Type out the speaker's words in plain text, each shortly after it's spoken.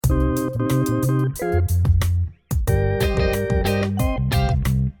Hello,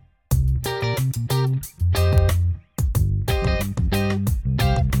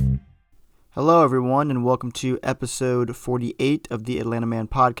 everyone, and welcome to episode 48 of the Atlanta Man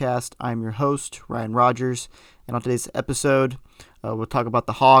Podcast. I'm your host, Ryan Rogers, and on today's episode, we'll talk about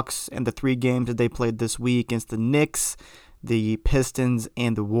the Hawks and the 3 games that they played this week against the Knicks, the Pistons,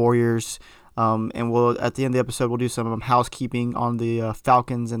 and the Warriors. And we'll at the end of the episode, we'll do some housekeeping on the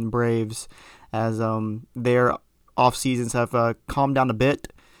Falcons and Braves as their off seasons have calmed down a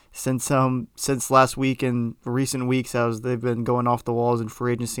bit since last week and recent weeks, as they've been going off the walls in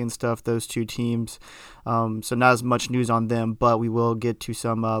free agency and stuff, those two teams. So not as much news on them, but we will get to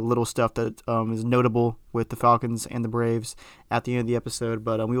some little stuff that is notable with the Falcons and the Braves at the end of the episode.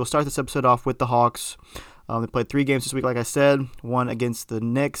 But we will start this episode off with the Hawks. They played 3 games this week, like I said. One against the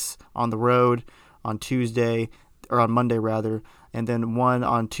Knicks on the road on Monday rather, and then one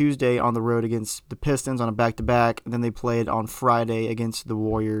on Tuesday on the road against the Pistons on a back-to-back, and then they played on Friday against the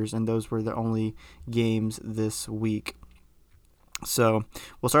Warriors, and those were the only games this week. So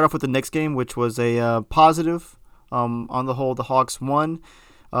we'll start off with the Knicks game, which was a positive. On the whole, the Hawks won.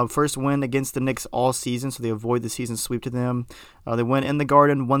 First win against the Knicks all season, so they avoid the season sweep to them. They went in the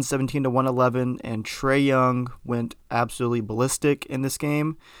Garden 117-111, and Trae Young went absolutely ballistic in this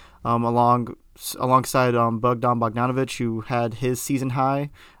game, alongside Bogdan Bogdanovic, who had his season high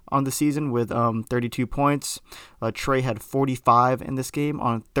on the season with 32 points. Trae had 45 in this game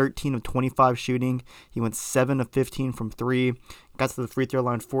on 13 of 25 shooting. He went 7 of 15 from 3, got to the free throw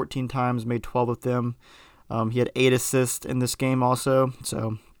line 14 times, made 12 of them. He had 8 assists in this game also,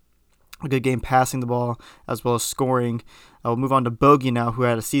 so a good game passing the ball as well as scoring. We'll move on to Bogey now, who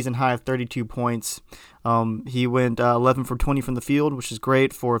had a season high of 32 points. He went 11 for 20 from the field, which is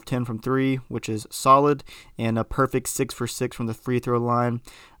great, 4 of 10 from 3, which is solid, and a perfect 6 for 6 from the free throw line.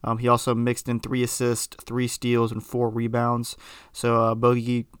 He also mixed in 3 assists, 3 steals, and 4 rebounds. So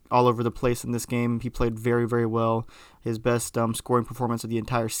Bogey all over the place in this game. He played very, very well. His best scoring performance of the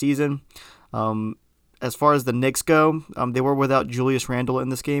entire season. As far as the Knicks go, they were without Julius Randle in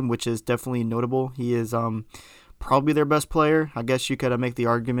this game, which is definitely notable. He is probably their best player. I guess you could make the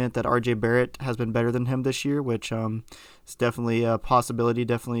argument that RJ Barrett has been better than him this year, which is definitely a possibility,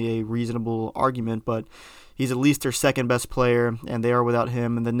 definitely a reasonable argument, but he's at least their second best player, and they are without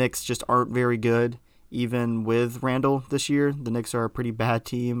him, and the Knicks just aren't very good, even with Randle this year. The Knicks are a pretty bad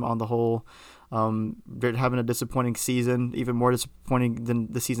team on the whole. They're having a disappointing season, even more disappointing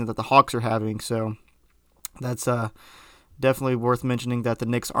than the season that the Hawks are having, so that's definitely worth mentioning that the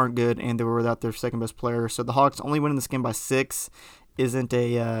Knicks aren't good and they were without their second best player. So the Hawks only winning this game by 6 isn't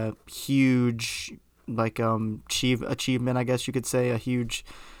a huge achievement, I guess you could say, a huge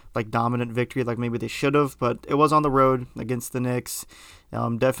dominant victory like maybe they should have, but it was on the road against the Knicks.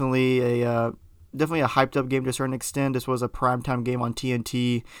 Definitely a hyped up game to a certain extent. This was a primetime game on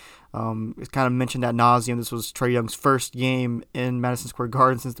TNT. It's kind of mentioned ad nauseum. This was Trae Young's first game in Madison Square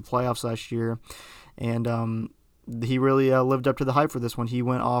Garden since the playoffs last year. And he really lived up to the hype for this one. He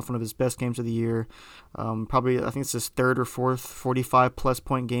went off one of his best games of the year. Probably, I think it's his 3rd or 4th 45-plus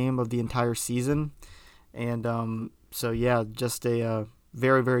point game of the entire season. And so, yeah, just a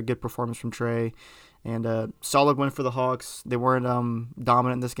very, very good performance from Trae. And a solid win for the Hawks. They weren't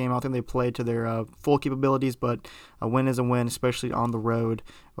dominant in this game. I don't think they played to their full capabilities, but a win is a win, especially on the road,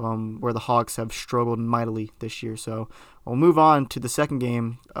 where the Hawks have struggled mightily this year. So we'll move on to the second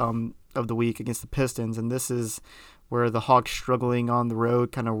game of the week against the Pistons, and this is where the Hawks struggling on the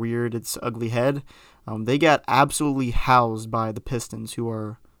road kind of reared its ugly head. They got absolutely housed by the Pistons, who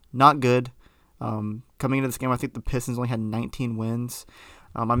are not good. Coming into this game, I think the Pistons only had 19 wins.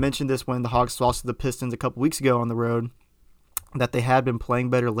 I mentioned this when the Hawks lost to the Pistons a couple weeks ago on the road, that they had been playing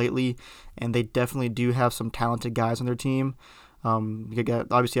better lately, and they definitely do have some talented guys on their team. You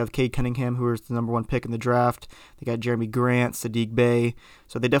obviously have Cade Cunningham, who is the number 1 pick in the draft. They got Jeremy Grant, Sadiq Bey.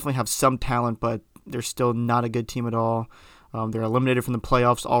 So they definitely have some talent, but they're still not a good team at all. They're eliminated from the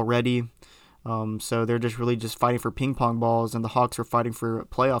playoffs already. So they're just fighting for ping pong balls, and the Hawks are fighting for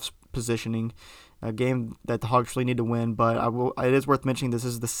playoffs positioning. A game that the Hawks really need to win, but it is worth mentioning this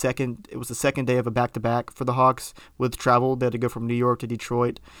is the second day of a back-to-back for the Hawks with travel. They had to go from New York to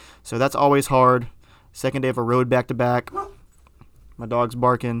Detroit, so that's always hard. Second day of a road back-to-back. My dog's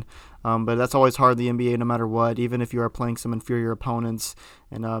barking, but that's always hard in the NBA no matter what, even if you are playing some inferior opponents,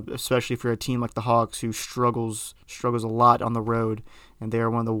 and especially if you're a team like the Hawks who struggles a lot on the road, and they are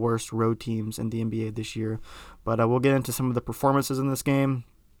one of the worst road teams in the NBA this year. But we'll get into some of the performances in this game.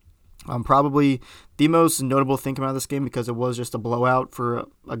 Probably the most notable thing about this game, because it was just a blowout for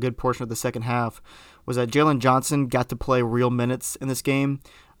a good portion of the second half, was that Jalen Johnson got to play real minutes in this game.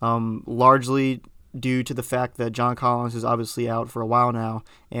 largely due to the fact that John Collins is obviously out for a while now,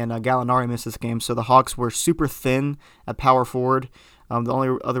 and Gallinari missed this game. So the Hawks were super thin at power forward. The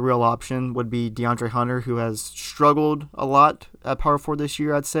only other real option would be DeAndre Hunter, who has struggled a lot at power forward this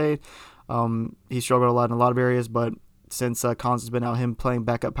year, I'd say. He struggled a lot in a lot of areas, but since Collins has been out, him playing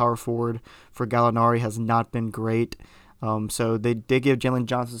backup power forward for Gallinari has not been great. So they did give Jalen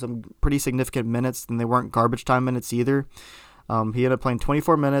Johnson some pretty significant minutes, and they weren't garbage time minutes either. He ended up playing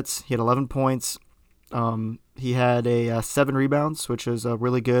 24 minutes. He had 11 points. He had 7 rebounds, which is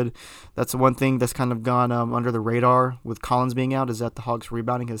really good. That's the one thing that's kind of gone under the radar with Collins being out, is that the Hawks'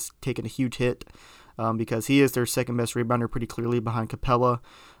 rebounding has taken a huge hit because he is their second best rebounder pretty clearly behind Capella.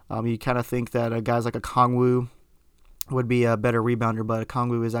 You kind of think that guys like Okongwu would be a better rebounder, but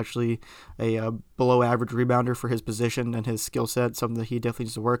Okongwu is actually a below average rebounder for his position and his skill set, something that he definitely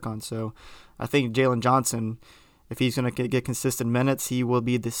needs to work on. So I think Jalen Johnson, if he's going to get consistent minutes, he will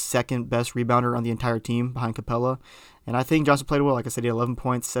be the second best rebounder on the entire team behind Capella. And I think Johnson played well. Like I said, he had 11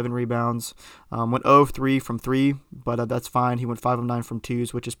 points, 7 rebounds, went 0 of 3 from 3, but that's fine. He went 5 of 9 from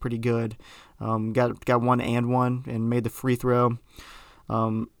 2s, which is pretty good. Got 1 and 1 and made the free throw.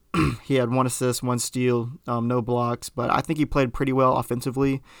 He had 1 assist, 1 steal, no blocks, but I think he played pretty well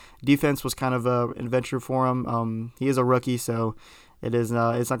offensively. Defense was kind of an adventure for him. He is a rookie, so it's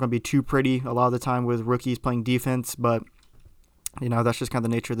not going to be too pretty a lot of the time with rookies playing defense, but that's just kind of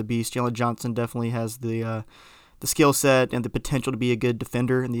the nature of the beast. Jalen Johnson definitely has the skill set and the potential to be a good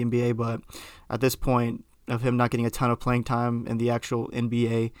defender in the NBA, but at this point of him not getting a ton of playing time in the actual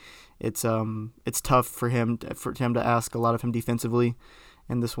NBA, it's tough for him to ask a lot of him defensively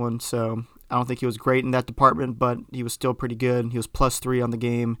in this one. So I don't think he was great in that department, but he was still pretty good. He was +3 on the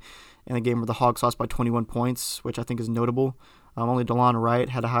game in a game where the Hawks lost by 21 points, which I think is notable. Only DeLon Wright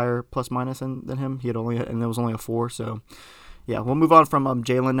had a higher plus-minus than him. And there was only a 4. So yeah, we'll move on from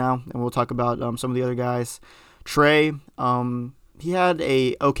Jalen now, and we'll talk about some of the other guys. Trae, he had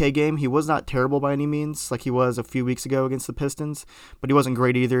a okay game. He was not terrible by any means, like he was a few weeks ago against the Pistons, but he wasn't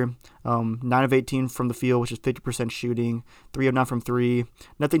great either. 9 of 18 from the field, which is 50% shooting. 3 of 9 from 3.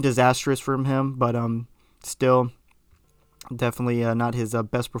 Nothing disastrous from him, but still definitely not his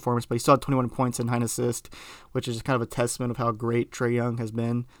best performance. But he still had 21 points and 9 assists, which is kind of a testament of how great Trae Young has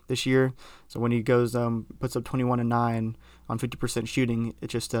been this year. So when he goes puts up 21 and 9 on 50% shooting,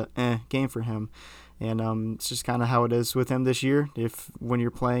 it's just a game for him. And it's just kind of how it is with him this year. When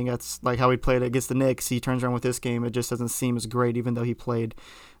you're playing, that's like how he played against the Knicks. He turns around with this game, it just doesn't seem as great, even though he played,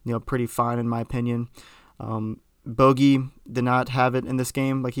 pretty fine in my opinion. Bogey did not have it in this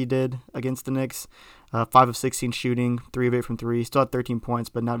game like he did against the Knicks. 5 of 16 shooting, 3 of 8 from 3. Still had 13 points,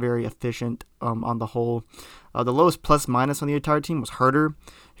 but not very efficient on the whole. The lowest plus-minus on the entire team was Herter,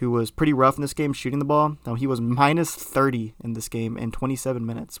 who was pretty rough in this game shooting the ball. He was -30 in this game in 27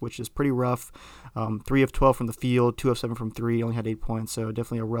 minutes, which is pretty rough. 3 of 12 from the field, 2 of 7 from 3, only had 8 points, so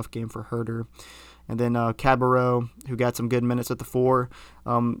definitely a rough game for Herter. And then Cabarrot, who got some good minutes at the 4,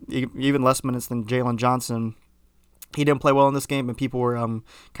 even less minutes than Jalen Johnson. He didn't play well in this game, and people were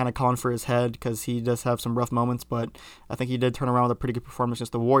kind of calling for his head because he does have some rough moments, but I think he did turn around with a pretty good performance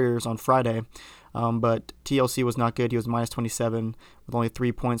against the Warriors on Friday. But TLC was not good. He was -27 with only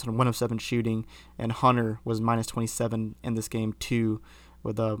 3 points and 1 of 7 shooting, and Hunter was -27 in this game too,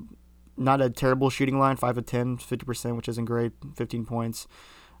 with not a terrible shooting line, 5 of 10, 50%, which isn't great, 15 points.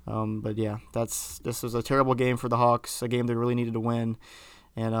 But yeah, this was a terrible game for the Hawks, a game they really needed to win.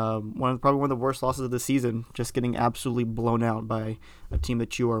 And probably one of the worst losses of the season, just getting absolutely blown out by a team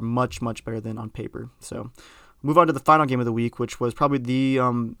that you are much, much better than on paper. So move on to the final game of the week, which was probably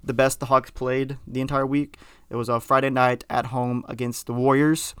the best the Hawks played the entire week. It was a Friday night at home against the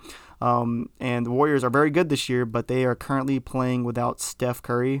Warriors. And the Warriors are very good this year, but they are currently playing without Steph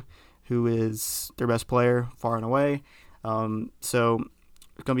Curry, who is their best player far and away. So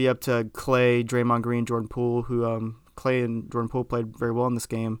it's going to be up to Clay, Draymond Green, Jordan Poole, who Clay and Jordan Poole played very well in this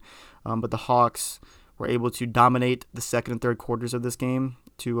game, but the Hawks were able to dominate the second and third quarters of this game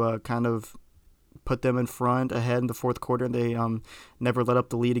to kind of put them in front ahead in the fourth quarter. They never let up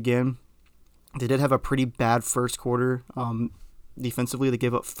the lead again. They did have a pretty bad first quarter. Defensively, they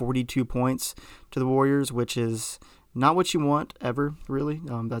gave up 42 points to the Warriors, which is not what you want ever, really.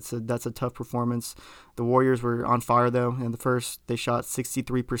 That's a tough performance. The Warriors were on fire, though. In the first, they shot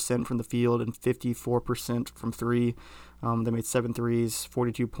 63% from the field and 54% from 3. They made 7 threes,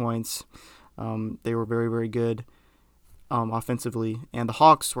 42 points. They were very, very good offensively. And the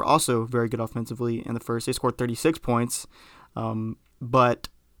Hawks were also very good offensively in the first. They scored 36 points. But,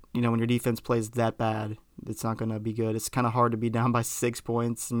 when your defense plays that bad, it's not going to be good. It's kind of hard to be down by 6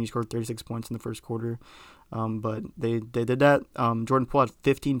 points, and you scored 36 points in the first quarter. But they did that. Jordan Poole had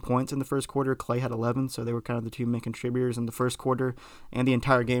 15 points in the first quarter. Clay had 11, so they were kind of the two main contributors in the first quarter and the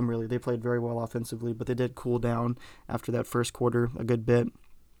entire game, really. They played very well offensively, but they did cool down after that first quarter a good bit.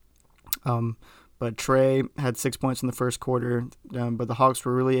 But Trae had 6 points in the first quarter, but the Hawks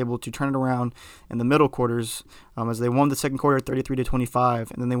were really able to turn it around in the middle quarters as they won the second quarter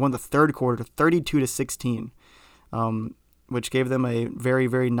 33-25, and then they won the third quarter 32-16, which gave them a very,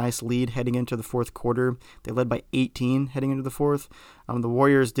 very nice lead heading into the fourth quarter. They led by 18 heading into the fourth. The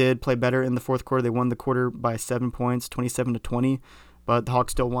Warriors did play better in the fourth quarter. They won the quarter by 7 points, 27-20, but the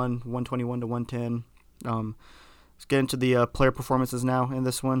Hawks still won 121-110. Let's get into the player performances now in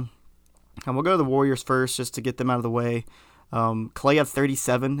this one. We'll go to the Warriors first just to get them out of the way. Clay had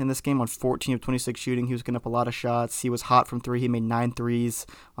 37 in this game on 14 of 26 shooting. He was getting up a lot of shots. He was hot from three. He made 9 threes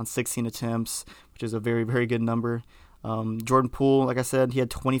on 16 attempts, which is a very, very good number. Jordan Poole, like I said, he had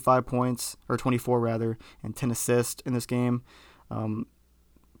 25 points, or 24 rather, and 10 assists in this game.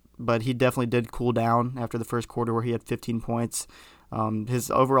 But he definitely did cool down after the first quarter where he had 15 points.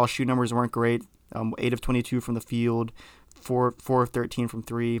 His overall shoot numbers weren't great. 8 of 22 from the field. 4 of 13 from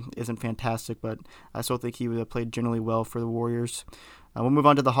 3 isn't fantastic, but I still think he would have played generally well for the Warriors. We'll move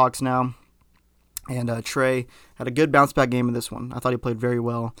on to the Hawks now. And Trae had a good bounce-back game in this one. I thought he played very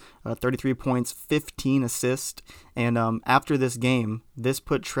well. 33 points, 15 assists. And after this game, this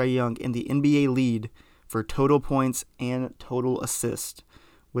put Trae Young in the NBA lead for total points and total assists,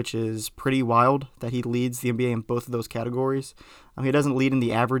 which is pretty wild that he leads the NBA in both of those categories. He doesn't lead in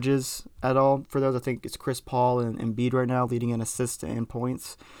the averages at all. For those, I think it's Chris Paul and Embiid right now leading in assists and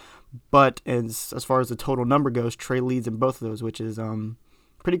points. But as far as the total number goes, Trae leads in both of those, which is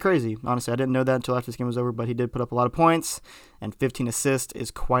pretty crazy. Honestly, I didn't know that until after this game was over, but he did put up a lot of points, and 15 assists is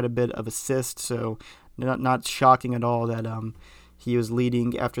quite a bit of assists, so not shocking at all that he was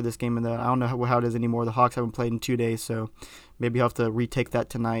leading after this game. And I don't know how it is anymore. The Hawks haven't played in 2 days, so maybe he'll have to retake that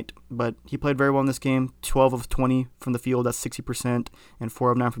tonight. But he played very well in this game. 12 of 20 from the field, that's 60%, and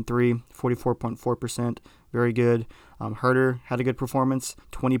 4 of 9 from 3, 44.4%. Very good. Herter had a good performance,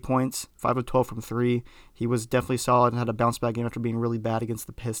 20 points, 5 of 12 from 3. He was definitely solid and had a bounce-back game after being really bad against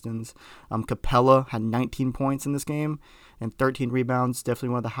the Pistons. Capella had 19 points in this game and 13 rebounds, definitely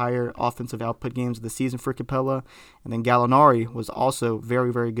one of the higher offensive output games of the season for Capella. And then Gallinari was also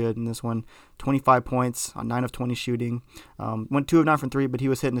very, very good in this one. 25 points on 9 of 20 shooting. Went 2 of 9 from 3, but he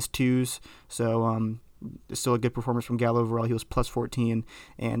was hitting his twos, so still a good performance from Gallo overall. He was plus 14,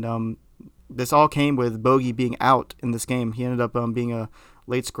 and this all came with Bogey being out in this game. He ended up being a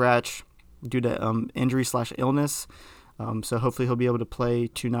late scratch due to injury/illness. So hopefully he'll be able to play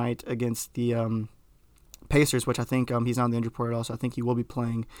tonight against the Pacers, which I think he's not on the injury report at all, so I think he will be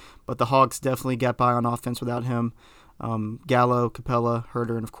playing. But the Hawks definitely got by on offense without him. Gallo, Capella,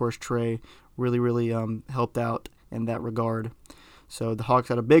 Herter, and of course Trae really, really helped out in that regard. So the Hawks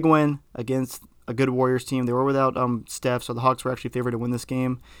had a big win against a good Warriors team. They were without Steph, so the Hawks were actually favored to win this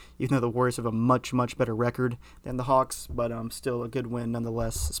game, even though the Warriors have a much, much better record than the Hawks, but still a good win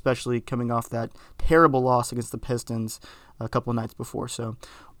nonetheless, especially coming off that terrible loss against the Pistons a couple of nights before. So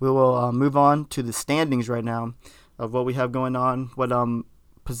we will move on to the standings right now of what we have going on, what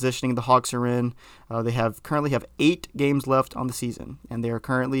positioning the Hawks are in. They currently have 8 games left on the season, and they are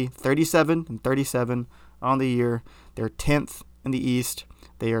currently 37-37 on the year. They're 10th in the East.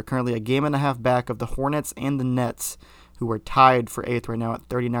 They are currently a game and a half back of the Hornets and the Nets, who are tied for 8th right now at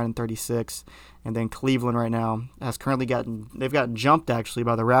 39-36. And then Cleveland right now has currently gotten jumped actually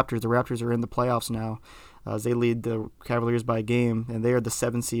by the Raptors. The Raptors are in the playoffs now as they lead the Cavaliers by a game, and they are the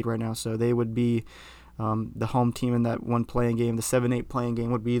 7th seed right now. So they would be the home team in that one playing game. The 7-8 playing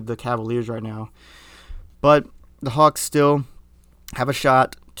game would be the Cavaliers right now. But the Hawks still have a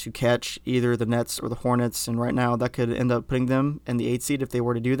shot to catch either the Nets or the Hornets, and right now that could end up putting them in the 8th seed if they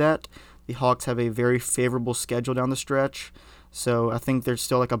were to do that. The Hawks have a very favorable schedule down the stretch, so I think they're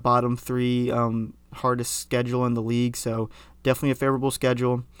still like a bottom 3 hardest schedule in the league, so definitely a favorable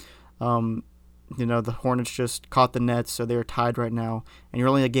schedule. The Hornets just caught the Nets, so they're tied right now, and you're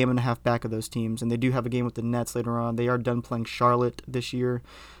only a game and a half back of those teams, and they do have a game with the Nets later on. They are done playing Charlotte this year,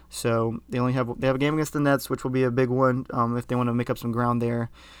 so they have a game against the Nets, which will be a big one if they want to make up some ground there.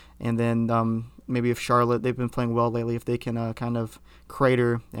 And then maybe if Charlotte, they've been playing well lately, if they can kind of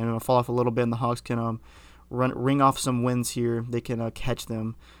crater and fall off a little bit, and the Hawks can ring off some wins here, they can catch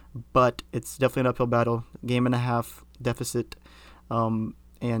them. But it's definitely an uphill battle, game and a half deficit, and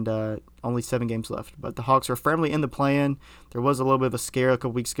only 7 games left. But the Hawks are firmly in the play-in. There was a little bit of a scare a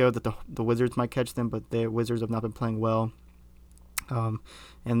couple weeks ago that the Wizards might catch them, but the Wizards have not been playing well.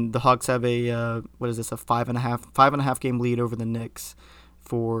 And the Hawks have a 5.5 game lead over the Knicks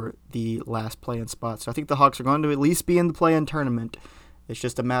for the last play-in spot. So I think the Hawks are going to at least be in the play-in tournament. It's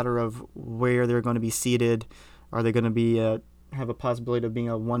just a matter of where they're going to be seated. Are they going to be have a possibility of being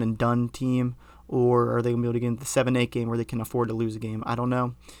a one-and-done team, or are they going to be able to get into the 7-8 game where they can afford to lose a game? I don't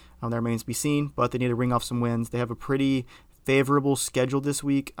know. That remains to be seen, but they need to ring off some wins. They have a pretty favorable schedule this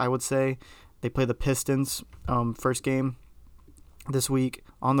week, I would say. They play the Pistons first game this week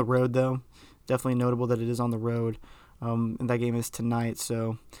on the road, though. Definitely notable that it is on the road. And that game is tonight,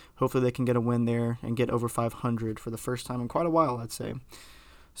 so hopefully they can get a win there and get over 500 for the first time in quite a while, I'd say.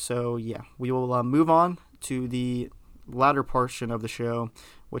 So, yeah, we will move on to the latter portion of the show,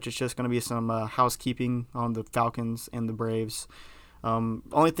 which is just going to be some housekeeping on the Falcons and the Braves.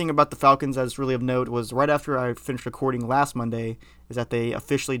 Only thing about the Falcons that's really of note was right after I finished recording last Monday is that they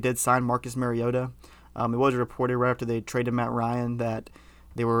officially did sign Marcus Mariota. It was reported right after they traded Matt Ryan that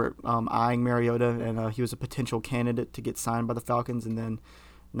they were eyeing Mariota, and he was a potential candidate to get signed by the Falcons. And then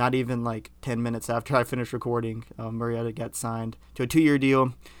not even like 10 minutes after I finished recording, Mariota got signed to a 2-year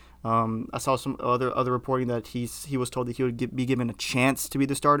deal. I saw some other reporting that he was told that he would be given a chance to be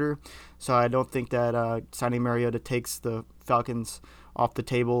the starter. So I don't think that signing Mariota takes the Falcons off the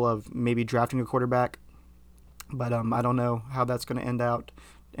table of maybe drafting a quarterback. But I don't know how that's going to end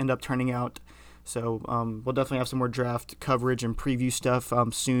up turning out. So we'll definitely have some more draft coverage and preview stuff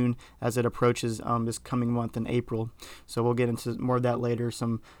soon as it approaches this coming month in April. So we'll get into more of that later.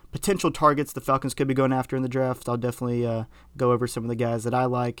 Some potential targets the Falcons could be going after in the draft. I'll definitely go over some of the guys that I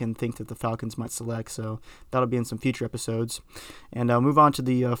like and think that the Falcons might select. So that'll be in some future episodes. And I'll move on to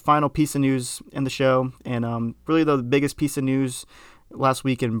the final piece of news in the show. And really, the biggest piece of news last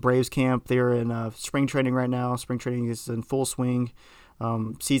week in Braves camp. They're in spring training right now. Spring training is in full swing.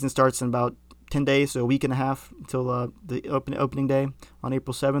 Season starts in about 10 days, so a week and a half until the opening day on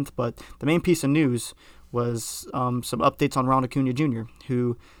April 7th. But the main piece of news was some updates on Ronald Acuña Jr.,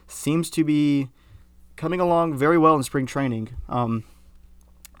 who seems to be coming along very well in spring training.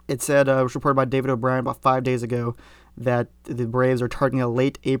 It said, it was reported by David O'Brien about 5 days ago, that the Braves are targeting a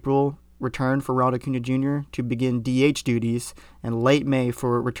late April return for Ronald Acuña Jr. to begin DH duties, and late May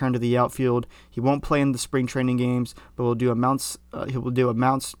for a return to the outfield. He won't play in the spring training games, but will do amounts. Will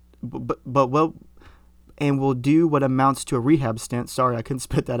do what amounts to a rehab stint. Sorry, I couldn't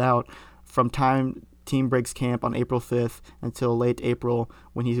spit that out. From time team breaks camp on April 5th until late April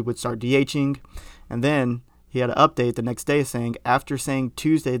when he would start DHing. And then he had an update the next day saying, after saying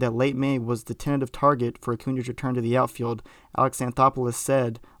Tuesday that late May was the tentative target for Acuña's return to the outfield, Alex Anthopoulos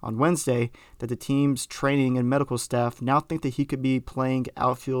said on Wednesday that the team's training and medical staff now think that he could be playing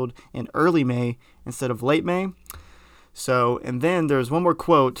outfield in early May instead of late May. So, and then there's one more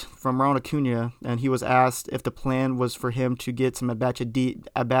quote from Ronald Acuña, and he was asked if the plan was for him to get some at-bats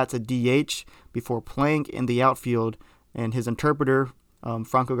at DH before playing in the outfield, and his interpreter,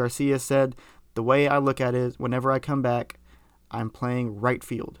 Franco Garcia, said, "The way I look at it is whenever I come back, I'm playing right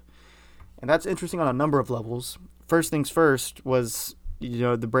field." And that's interesting on a number of levels. First things first was,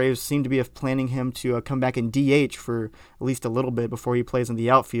 the Braves seem to be planning him to come back in DH for at least a little bit before he plays in the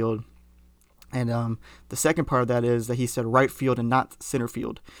outfield. And the second part of that is that he said right field and not center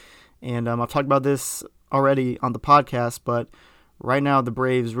field. And I've talked about this already on the podcast, but right now the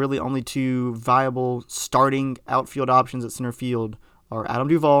Braves' really only two viable starting outfield options at center field are Adam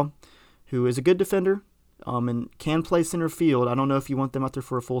Duvall, who is a good defender and can play center field. I don't know if you want them out there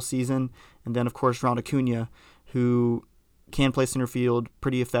for a full season. And then, of course, Ronald Acuña, who can play center field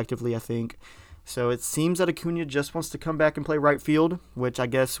pretty effectively, I think. So it seems that Acuña just wants to come back and play right field, which I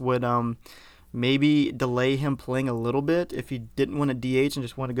guess would maybe delay him playing a little bit if he didn't want to DH and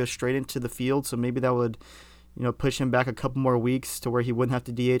just want to go straight into the field. So maybe that would, push him back a couple more weeks to where he wouldn't have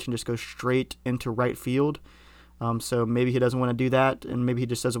to DH and just go straight into right field. So maybe he doesn't want to do that, and maybe he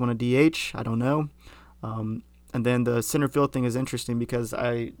just doesn't want to DH. I don't know. And then the center field thing is interesting because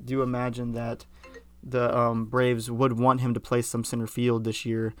I do imagine that the Braves would want him to play some center field this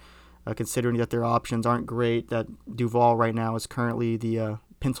year, considering that their options aren't great, that Duvall right now is currently the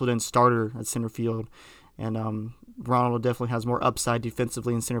penciled-in starter at center field, and Ronald definitely has more upside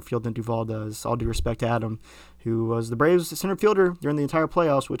defensively in center field than Duvall does. All due respect to Adam, who was the Braves' center fielder during the entire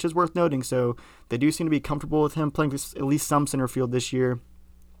playoffs, which is worth noting, so they do seem to be comfortable with him playing at least some center field this year.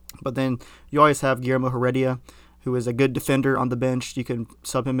 But then you always have Guillermo Heredia, who is a good defender on the bench. You can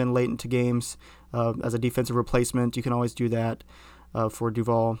sub him in late into games as a defensive replacement. You can always do that for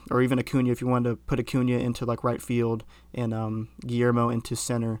Duvall, or even Acuña if you wanted to put Acuña into like right field and Guillermo into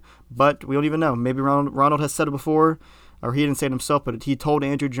center. But we don't even know. Maybe Ronald has said it before, or he didn't say it himself, but he told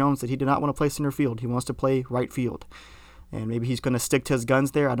Andrew Jones that he did not want to play center field. He wants to play right field. And maybe he's going to stick to his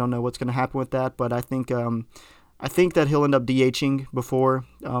guns there. I don't know what's going to happen with that, but I think I think that he'll end up DHing before,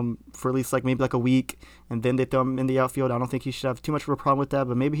 for at least maybe a week, and then they throw him in the outfield. I don't think he should have too much of a problem with that,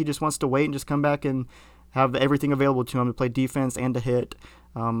 but maybe he just wants to wait and just come back and have everything available to him to play defense and to hit.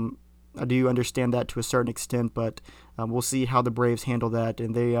 I do understand that to a certain extent, but we'll see how the Braves handle that,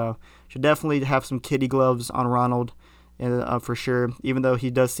 and they should definitely have some kitty gloves on Ronald, for sure. Even though he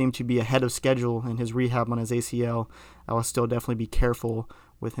does seem to be ahead of schedule in his rehab on his ACL, I will still definitely be careful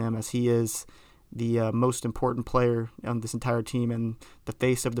with him, as he is the most important player on this entire team and the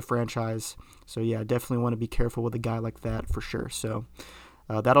face of the franchise. So yeah, definitely want to be careful with a guy like that for sure. So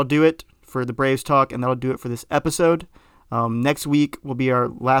that'll do it for the Braves talk, and that'll do it for this episode. Next week will be our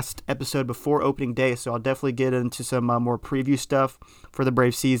last episode before opening day, so I'll definitely get into some more preview stuff for the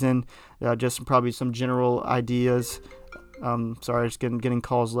Braves season, probably some general ideas. Sorry, just getting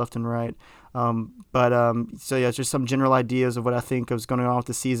calls left and right. So yeah, it's just some general ideas of what I think is going on with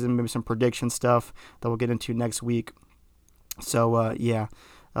the season, maybe some prediction stuff that we'll get into next week. So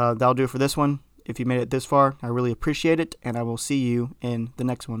that'll do it for this one. If you made it this far, I really appreciate it, and I will see you in the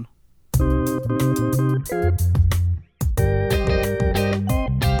next one.